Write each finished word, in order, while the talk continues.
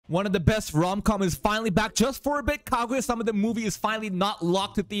One of the best rom-com is finally back just for a bit. Kaguya-sama, the movie is finally not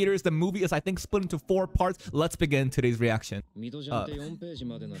locked to theaters. The movie is, I think, split into 4 parts. Let's begin today's reaction. Dude,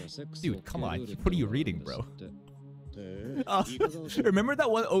 come on. What are you reading, bro? Remember that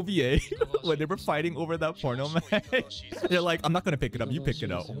one OVA when they were fighting over that porno man? They're like, I'm not gonna pick it up. You pick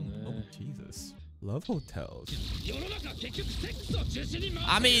it up. Oh, Jesus. Love hotels.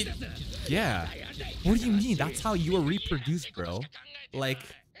 I mean, yeah. What do you mean? That's how you were reproduced, bro. Like,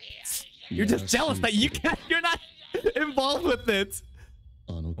 you're just jealous that you're not involved with it.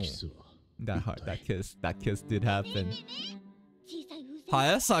 Oh, that kiss did happen.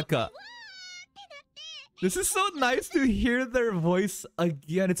 Hayasaka. This is so nice to hear their voice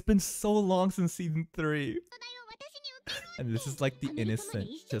again. It's been so long since season 3. And this is like the innocent,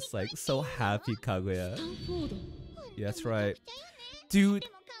 just like so happy Kaguya. Yeah, that's right. Dude,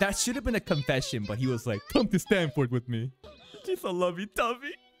 that should have been a confession, but he was like, come to Stanford with me. She's so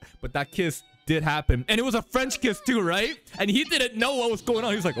lovey-dovey. But that kiss did happen. And it was a French kiss too, right? And he didn't know what was going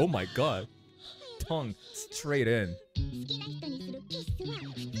on. He was like, oh my god. Tongue straight in.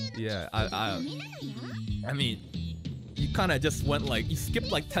 Yeah, I mean, you kind of just went like, you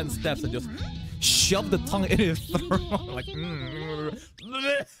skipped like 10 steps and just shoved the tongue in his throat. Like,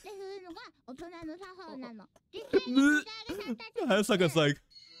 Hayasaka's like,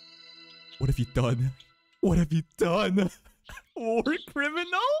 what have you done? What have you done? War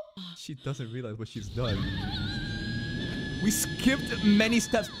criminal? She doesn't realize what she's done. We skipped many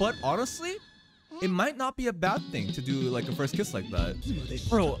steps, but honestly, it might not be a bad thing to do like a first kiss like that.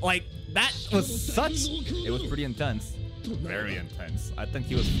 Bro, like that was such... It was pretty intense. Very intense. I think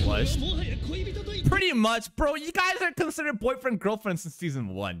he was flushed. Pretty much, bro. You guys are considered boyfriend-girlfriend since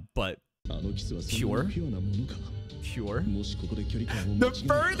season 1, but... Pure? Pure? The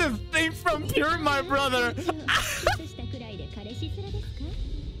furthest thing from pure, my brother!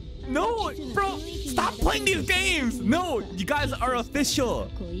 No, bro! Stop playing these games! No, you guys are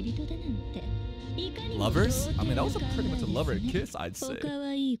official! Lovers? I mean, that was pretty much a lover kiss, I'd say.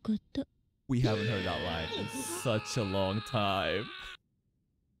 We haven't heard that line in such a long time.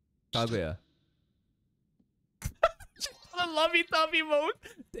 Kaguya. The lovey-dovey mode.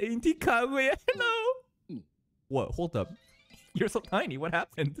 Dainty Kaguya, hello. What? Hold up. You're so tiny. What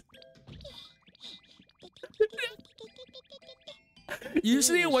happened?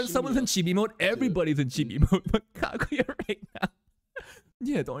 Usually when someone's in chibi mode, everybody's in chibi mode. But Kaguya right now.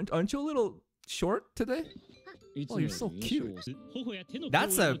 Yeah, aren't you a little short today? Oh, you're so cute.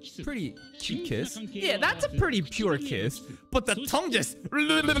 That's a pretty cute kiss. Yeah, that's a pretty pure kiss. But the tongue just...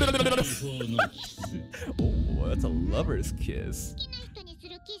 Oh, that's a lover's kiss.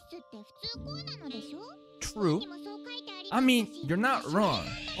 True. I mean, you're not wrong.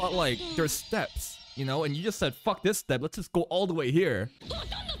 But like, there's steps, you know? And you just said, fuck this step. Let's just go all the way here.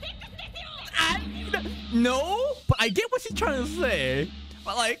 No, but I get what she's trying to say.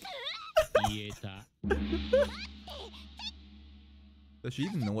 But like... Does she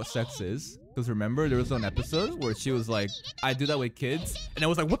even know what sex is? Because remember, there was an episode where she was like, I do that with kids. And I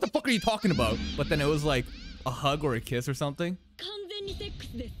was like, what the fuck are you talking about? But then it was like a hug or a kiss or something.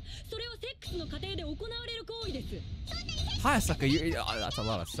 Hayasaka, that's a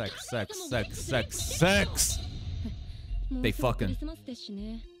lot of sex. They fucking.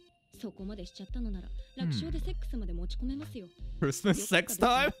 Christmas sex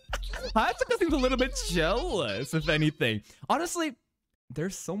time? Hayasaka seems a little bit jealous, if anything. Honestly,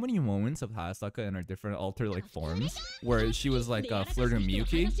 there's so many moments of Hayasaka in her different alter like forms where she was like flirting with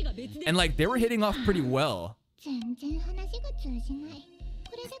Miyuki, and like they were hitting off pretty well. You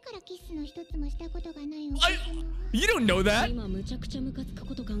don't know that?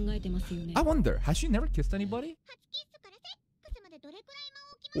 I wonder, has she never kissed anybody?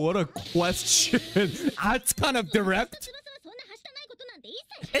 What a question. That's kind of direct.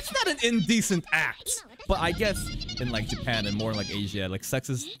 It's not an indecent act, but I guess in like Japan and more in like Asia, like sex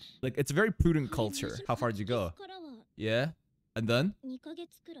is like, it's a very prudent culture. How far did you go? Yeah? And then?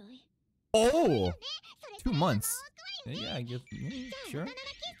 Oh! 2 months. Yeah, I guess. Sure.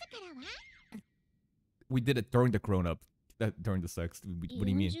 We did it during the grown-up. During the sex. What do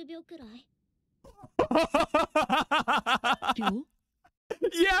you mean?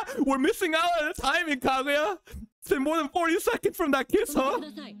 Yeah, we're missing out on the timing, Kaguya. It's been more than 40 seconds from that kiss, huh?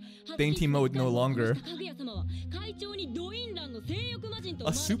 dainty mode no longer.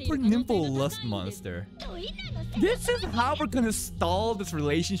 A super nimble lust monster. This is how we're gonna stall this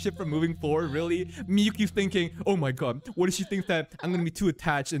relationship from moving forward, really? Miyuki's thinking, oh my god, what if she thinks that I'm gonna be too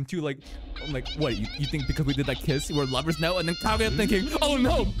attached and too like, I'm like, what, you think because we did that kiss, we're lovers now? And then Kaguya thinking, oh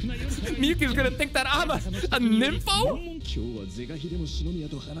no, Miyuki's gonna think that I'm a nympho?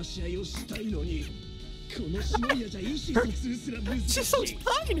 She's so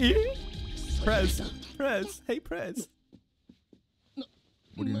tiny! Prez, hey Prez.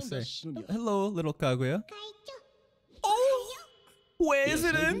 What are you gonna say? Hello, little Kaguya. Oh!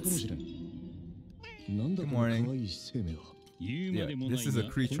 Coincidence! Good morning. Yeah, this is a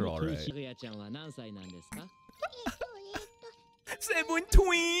creature, alright.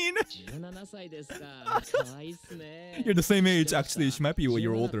 17! You're the same age, actually. She might be a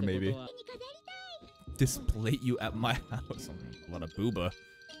year older, maybe. Display you at my house. A lot of booba.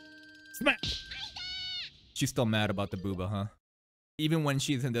 Smash! She's still mad about the booba, huh? Even when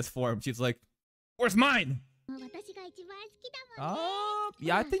she's in this form, she's like, where's mine?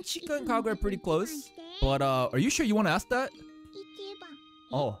 Yeah, I think Chika and Kaguya are pretty close. But, are you sure you want to ask that?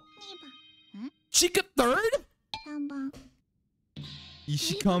 Oh. Chika third?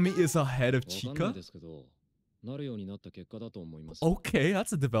 Ishikami is ahead of Chika? Okay,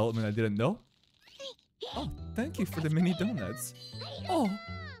 that's a development I didn't know. Oh, thank you for the mini donuts. Oh.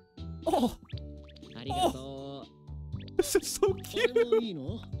 Oh. Oh. This is so cute.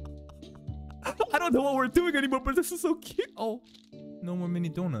 I don't know what we're doing anymore, but this is so cute. Oh, no more mini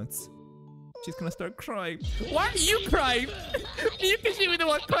donuts. She's gonna start crying. Why are you crying? You can see me the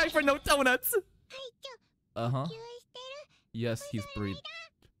one crying for no donuts. Uh-huh. Yes, he's breathing.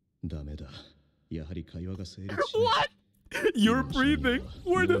 What? You're breathing.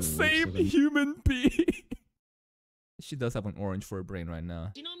 We're the same human being. She does have an orange for her brain right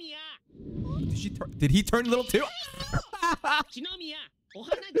now. Did he turn little too?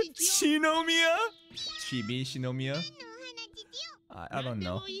 Shinomiya? Chibi Shinomiya? I don't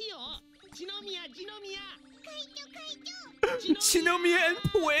know. Shinomiya and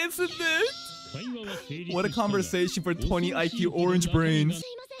President? What a conversation for 20 IQ orange brains.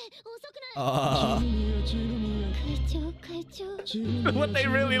 What they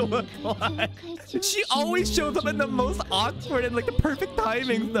really look like. She always shows up in the most awkward and like the perfect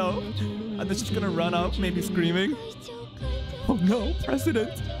timing though. And then she's gonna run up, maybe screaming. Oh no,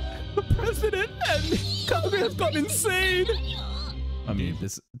 President! The President and Kaguya has gone insane! I mean,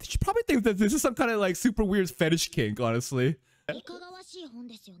 she probably thinks that this is some kind of like super weird fetish kink, honestly.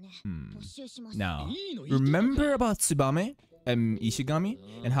 Now, remember about Tsubame and Ishigami?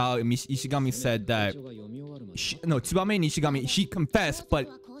 And how Ishigami said that... Tsubame and Ishigami, she confessed, but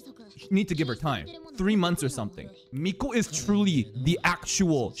you need to give her time. 3 months or something. Miko is truly the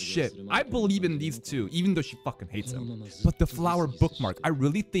actual shit. I believe in these two, even though she fucking hates him. But the flower bookmark, I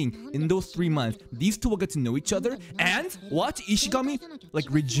really think in those 3 months, these two will get to know each other and watch Ishigami like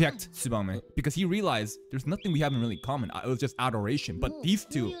reject Tsubame. Because he realized there's nothing we have in really common. It was just adoration. But these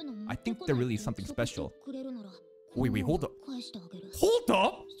two, I think they're really something special. Wait, hold up. Hold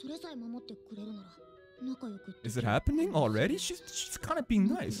up? Is it happening already? She's kind of being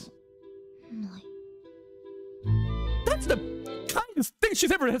nice. That's the kindest thing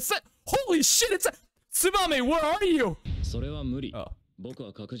she's ever said. Holy shit, it's a... Tsubame, where are you? Oh.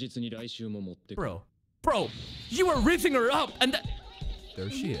 Bro, you were rizzing her up and there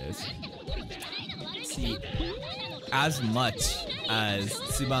she is. See, as much as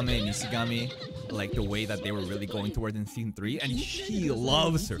Tsubame and Ishigami, like the way that they were really going towards in season 3, and she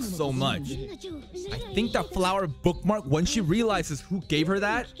loves her so much. I think that flower bookmark, when she realizes who gave her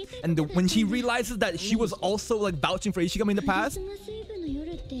that, and when she realizes that she was also like vouching for Ishigami in the past.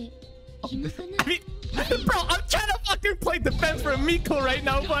 I mean, bro, I'm trying to fucking play defense for Miko right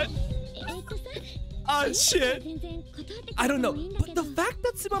now, but oh shit. I don't know, but the fact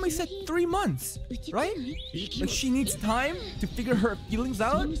that Tsubame said 3 months, right? Like she needs time to figure her feelings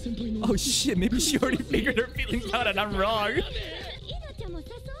out. Oh shit, maybe she already figured her feelings out and I'm wrong.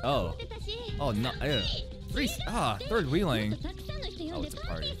 Oh no, third wheeling. Oh, it's a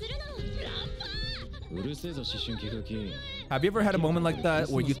party. Have you ever had a moment like that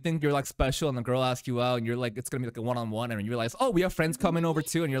where you think you're like special and the girl asks you out and you're like, it's gonna be like a one-on-one, and you realize, oh, we have friends coming over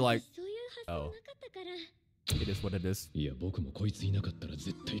too, and you're like, oh. It is what it is. Yeah.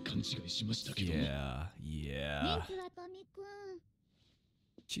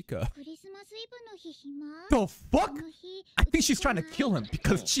 Chika. The fuck? I think she's trying to kill him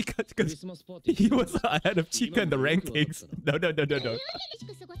because he was ahead of Chica in the rankings. No.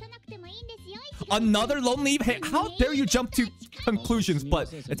 Another lonely. Hey, how dare you jump to conclusions?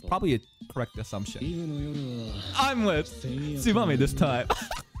 But it's probably a correct assumption. I'm with Tsubame this time.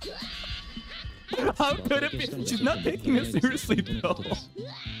 How could it be? She's not taking it seriously though.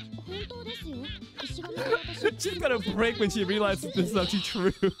 She's gonna break when she realizes this is actually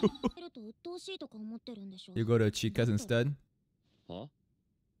true. You go to Chica's instead? Hold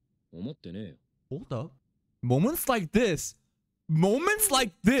up. Moments like this.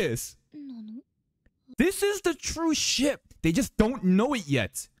 This is the true ship. They just don't know it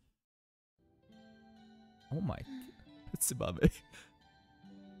yet. Oh my. Tsubame.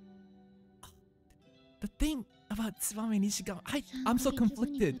 The thing about Tsubame and Ishigami, I'm so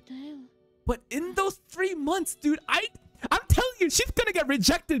conflicted. But in those 3 months, dude, I'm telling you, she's gonna get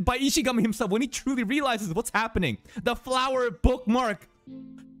rejected by Ishigami himself when he truly realizes what's happening. The flower bookmark.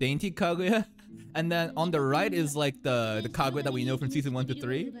 Dainty Kaguya. And then on the right is like the Kaguya that we know from season 1 to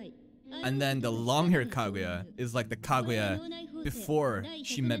 3. And then the long-haired Kaguya is like the Kaguya before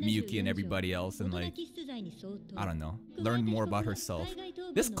she met Miyuki and everybody else and like, I don't know, learned more about herself.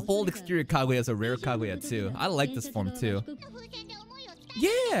 This cold exterior Kaguya is a rare Kaguya too. I like this form too.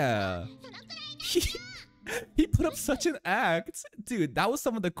 Yeah! He put up such an act. Dude, that was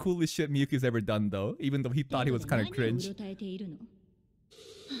some of the coolest shit Miyuki's ever done though, even though he thought he was kind of cringe.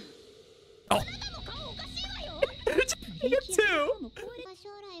 Oh! You too!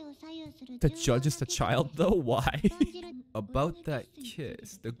 The judge is the child though? Why? About that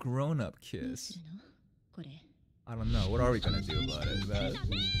kiss, the grown-up kiss. I don't know. What are we gonna do about it, man?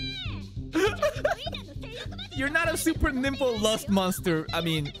 You're not a super nimble lust monster. I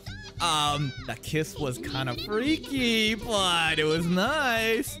mean, that kiss was kind of freaky, but it was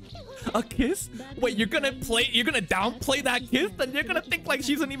nice. A kiss? Wait, you're gonna downplay that kiss? Then you're gonna think like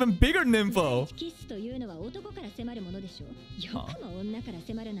she's an even bigger nympho. Huh.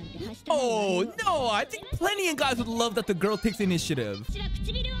 Oh no, I think plenty of guys would love that the girl takes initiative.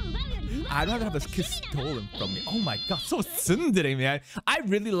 I'd rather have this kiss stolen from me. Oh my god, so tsundere, man. I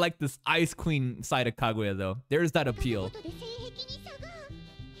really like this Ice Queen side of Kaguya though. There's that appeal.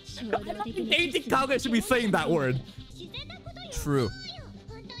 Dainty Kaguya should be saying that word. True.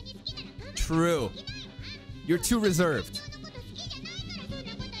 True. You're too reserved.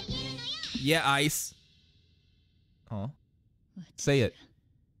 Yeah, Ice. Oh. Say it.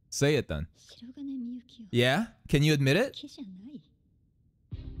 Say it then. Yeah? Can you admit it?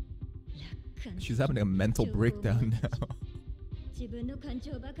 She's having a mental breakdown now.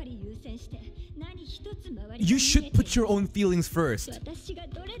 You should put your own feelings first.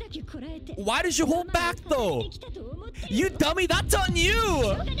 Why did you hold back though? You dummy, that's on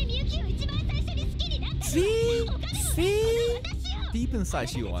you! See? See? Deep inside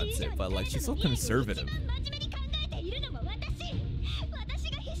she wants it, but like she's so conservative.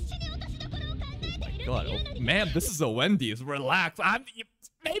 Oh my god, oh, man, this is a Wendy's. Relax.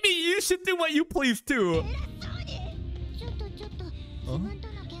 Maybe you should do what you please too.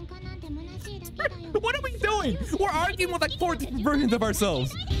 What are we doing? We're arguing with like 4 different versions of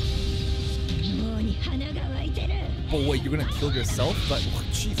ourselves. Oh wait, you're gonna kill yourself? But oh,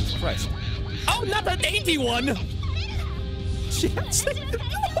 Jesus Christ. Oh, not the dainty one! She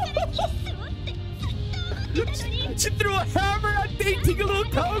threw a hammer at dainty little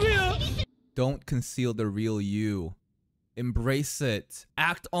Kaguya! Don't conceal the real you. Embrace it.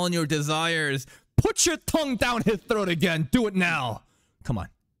 Act on your desires. Put your tongue down his throat again. Do it now. Come on.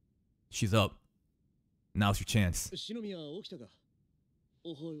 She's up. Now's your chance.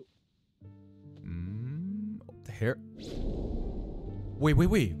 The hair.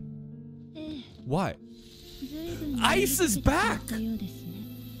 Wait. What? Ice is back!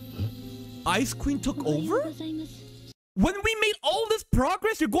 Ice Queen took over? When we made all this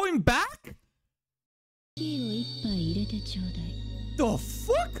progress, you're going back? The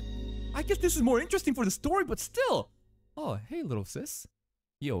fuck? I guess this is more interesting for the story, but still. Oh, hey, little sis.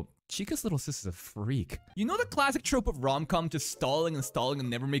 Yo, Chica's little sis is a freak. You know the classic trope of rom-com, just stalling and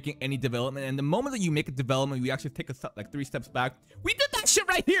never making any development, and the moment that you make a development, you actually take a step, like 3 steps back. We did that shit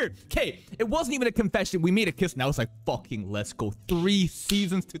right here! Okay, it wasn't even a confession. We made a kiss, and I was like, fucking let's go. 3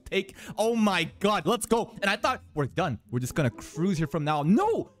 seasons to take. Oh my god, let's go. And I thought, we're done. We're just gonna cruise here from now on.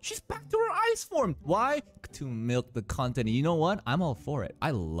 No! She's back to her ice form. Why? To milk the content. And you know what? I'm all for it.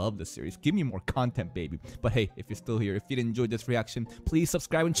 I love the series. Give me more content, baby. But hey, if you're still here, if you enjoyed this reaction, please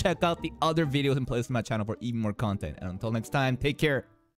subscribe and check out the other videos and playlists on my channel for even more content. And until next time, take care.